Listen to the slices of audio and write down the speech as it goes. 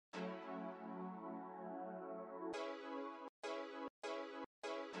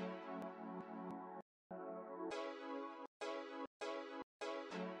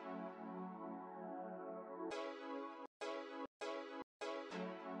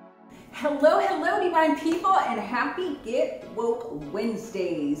Hello, hello, divine people, and happy Get Woke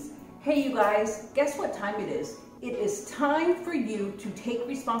Wednesdays. Hey, you guys, guess what time it is? It is time for you to take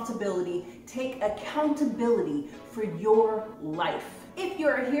responsibility, take accountability for your life. If you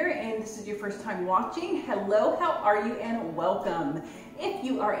are here and this is your first time watching, hello, how are you, and welcome. If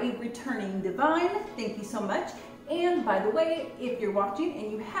you are a returning divine, thank you so much. And by the way, if you're watching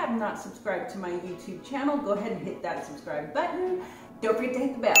and you have not subscribed to my YouTube channel, go ahead and hit that subscribe button. Don't forget to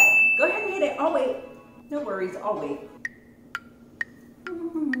hit the bell. Go ahead and hit it. I'll wait. No worries, I'll wait.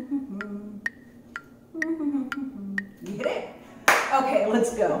 You hit it? Okay,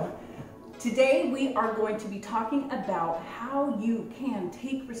 let's go. Today we are going to be talking about how you can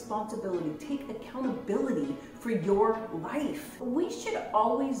take responsibility, take accountability for your life. We should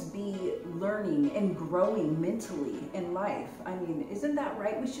always be learning and growing mentally in life. I mean, isn't that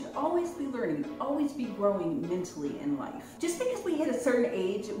right? We should always be learning, always be growing mentally in life. Just because we hit a certain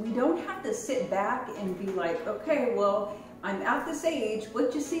age, we don't have to sit back and be like, okay, well, I'm at this age,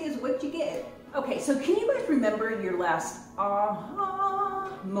 what you see is what you get. Okay, so can you guys remember your last aha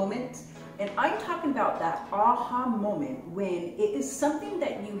moment? And I'm talking about that aha moment when it is something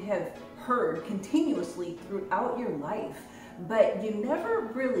that you have heard continuously throughout your life, but you never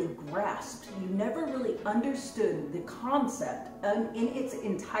really grasped, you never really understood the concept in its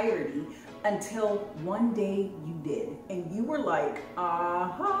entirety until one day you did. And you were like,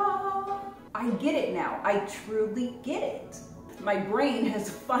 aha, I get it now. I truly get it. My brain has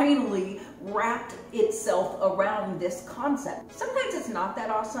finally wrapped itself around this concept. Sometimes it's not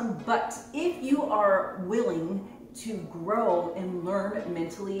that awesome, but if you are willing to grow and learn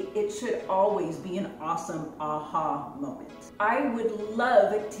mentally, it should always be an awesome aha moment. I would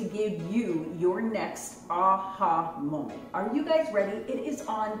love to give you your next aha moment. Are you guys ready? It is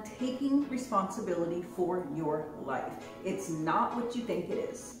on taking responsibility for your life. It's not what you think it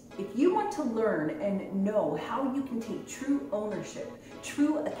is. If you want to learn and know how you can take true ownership,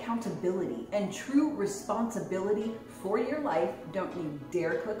 true accountability, and true responsibility for your life, don't you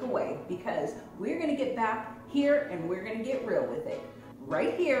dare click away, because we're going to get back here and we're going to get real with it.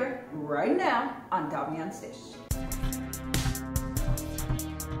 Right here, right now on Davian Stish.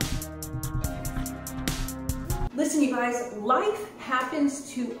 Listen, you guys, life happens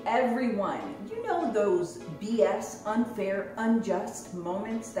to everyone. You know those BS, unfair, unjust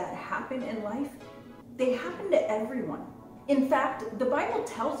moments that happen in life? They happen to everyone. In fact, the Bible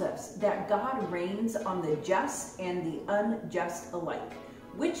tells us that God reigns on the just and the unjust alike,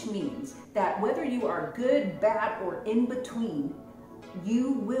 which means that whether you are good, bad, or in between,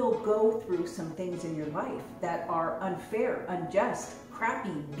 you will go through some things in your life that are unfair, unjust,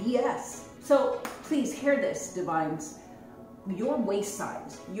 crappy, BS. So please hear this, divines. Your waist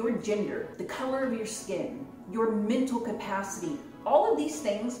size, your gender, the color of your skin, your mental capacity, all of these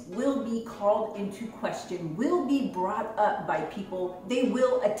things will be called into question, will be brought up by people. They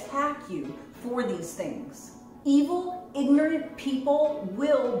will attack you for these things. Evil, ignorant people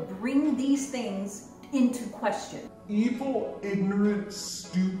will bring these things into question. Evil, ignorant,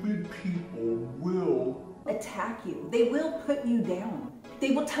 stupid people will attack you. They will put you down.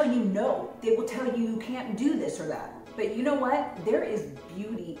 They will tell you no. They will tell you you can't do this or that. But you know what? There is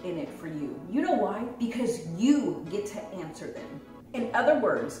beauty in it for you. You know why? Because you get to answer them. In other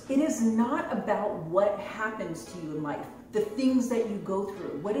words, it is not about what happens to you in life, the things that you go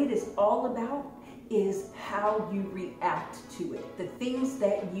through. What it is all about is how you react to it, the things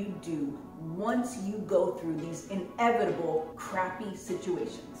that you do once you go through these inevitable crappy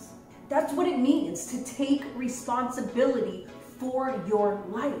situations. That's what it means to take responsibility for your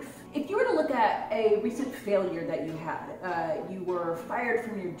life. If you were to look at a recent failure that you had, you were fired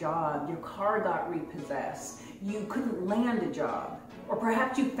from your job, your car got repossessed, you couldn't land a job, or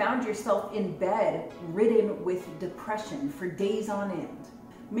perhaps you found yourself in bed ridden with depression for days on end.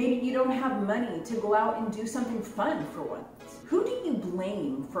 Maybe you don't have money to go out and do something fun for once. Who do you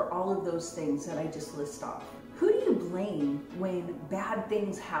blame for all of those things that I just list off? Who do you blame when bad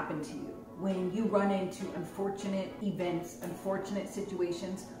things happen to you? When you run into unfortunate events, unfortunate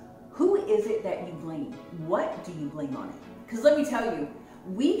situations? Who is it that you blame? What do you blame on it? Because let me tell you,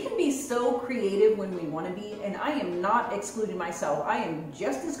 we can be so creative when we want to be, and I am not excluding myself. I am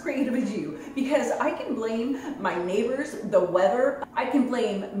just as creative as you, because I can blame my neighbors, the weather, I can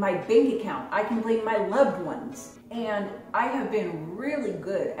blame my bank account, I can blame my loved ones. And I have been really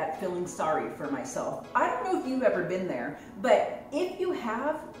good at feeling sorry for myself. I don't know if you've ever been there, but if you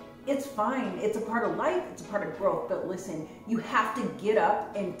have, it's fine. It's a part of life. It's a part of growth. But listen, you have to get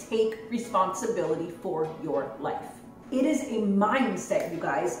up and take responsibility for your life. It is a mindset, you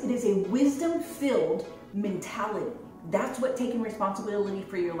guys. It is a wisdom-filled mentality. That's what taking responsibility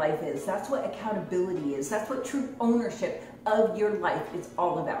for your life is. That's what accountability is. That's what true ownership of your life is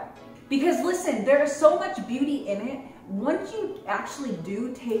all about. Because listen, there is so much beauty in it. Once you actually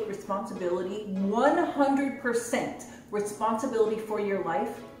do take responsibility, 100% responsibility for your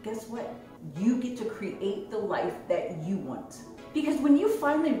life, guess what? You get to create the life that you want. Because when you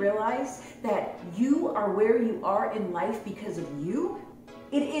finally realize that you are where you are in life because of you,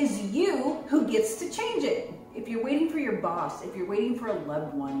 it is you who gets to change it. If you're waiting for your boss, if you're waiting for a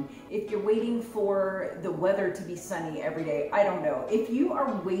loved one, if you're waiting for the weather to be sunny every day, I don't know. If you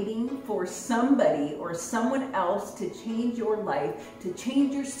are waiting for somebody or someone else to change your life, to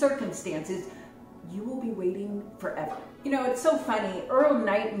change your circumstances, you will be waiting forever. You know, it's so funny. Earl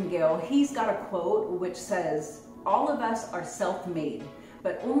Nightingale, he's got a quote which says, "All of us are self-made,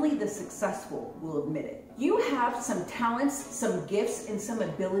 but only the successful will admit it." You have some talents, some gifts, and some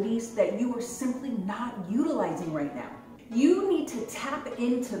abilities that you are simply not utilizing right now. You need to tap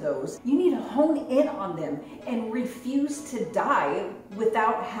into those. You need to hone in on them and refuse to die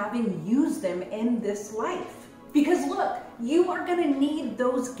without having used them in this life. Because look, you are gonna need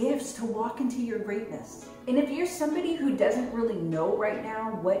those gifts to walk into your greatness. And if you're somebody who doesn't really know right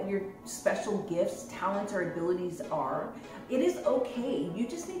now what your special gifts, talents, or abilities are, it is okay. You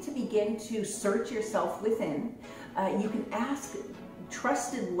just need to begin to search yourself within. You can ask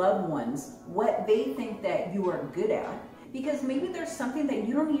trusted loved ones what they think that you are good at, because maybe there's something that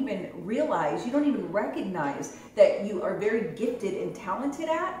you don't even realize, you don't even recognize that you are very gifted and talented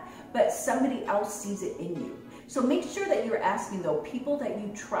at, but somebody else sees it in you. So make sure that you're asking, though, people that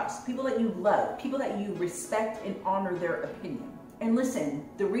you trust, people that you love, people that you respect and honor their opinion. And listen,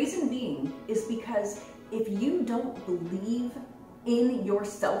 the reason being is because if you don't believe in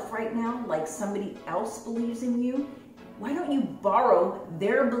yourself right now like somebody else believes in you, why don't you borrow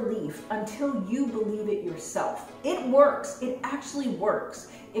their belief until you believe it yourself? It works. It actually works.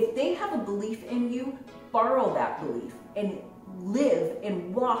 If they have a belief in you, borrow that belief and live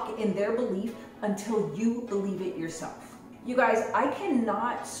and walk in their belief until you believe it yourself. You guys, I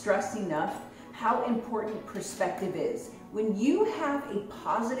cannot stress enough how important perspective is. When you have a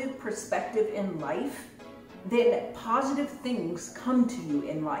positive perspective in life, then positive things come to you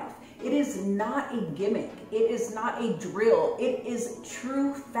in life. It is not a gimmick. It is not a drill. It is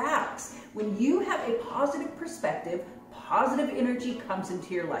true facts. When you have a positive perspective, positive energy comes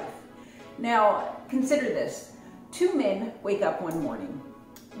into your life. Now, consider this. Two men wake up one morning.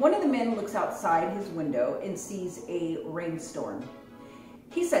 One of the men looks outside his window and sees a rainstorm.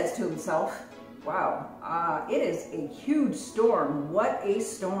 He says to himself, wow, it is a huge storm. What a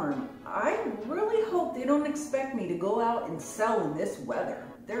storm. I really hope they don't expect me to go out and sell in this weather.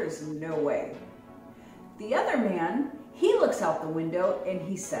 There is no way. The other man, he looks out the window and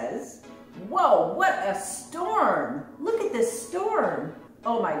he says, whoa, what a storm. Look at this storm.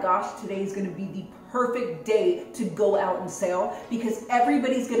 Oh my gosh, today's gonna be the perfect day to go out and sell because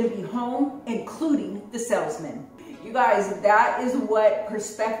everybody's gonna be home, including the salesman. You guys, that is what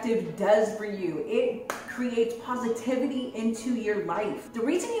perspective does for you. It creates positivity into your life. The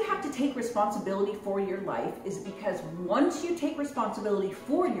reason you have to take responsibility for your life is because once you take responsibility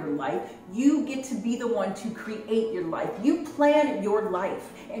for your life, you get to be the one to create your life. You plan your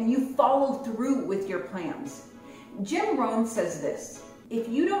life and you follow through with your plans. Jim Rohn says this: if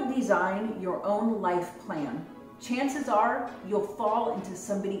you don't design your own life plan, chances are you'll fall into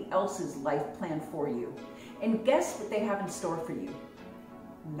somebody else's life plan for you. And guess what they have in store for you?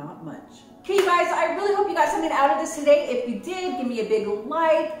 Not much. Okay, you guys, I really hope you got something out of this today. If you did, give me a big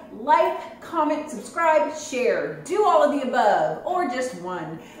like, comment, subscribe, share, do all of the above, or just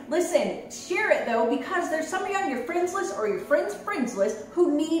one. Listen, share it though, because there's somebody on your friends list or your friends list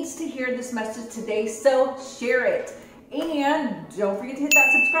who needs to hear this message today, so share it. And don't forget to hit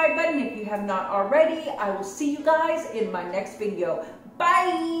that subscribe button if you have not already. I will see you guys in my next video.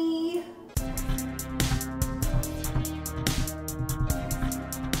 Bye!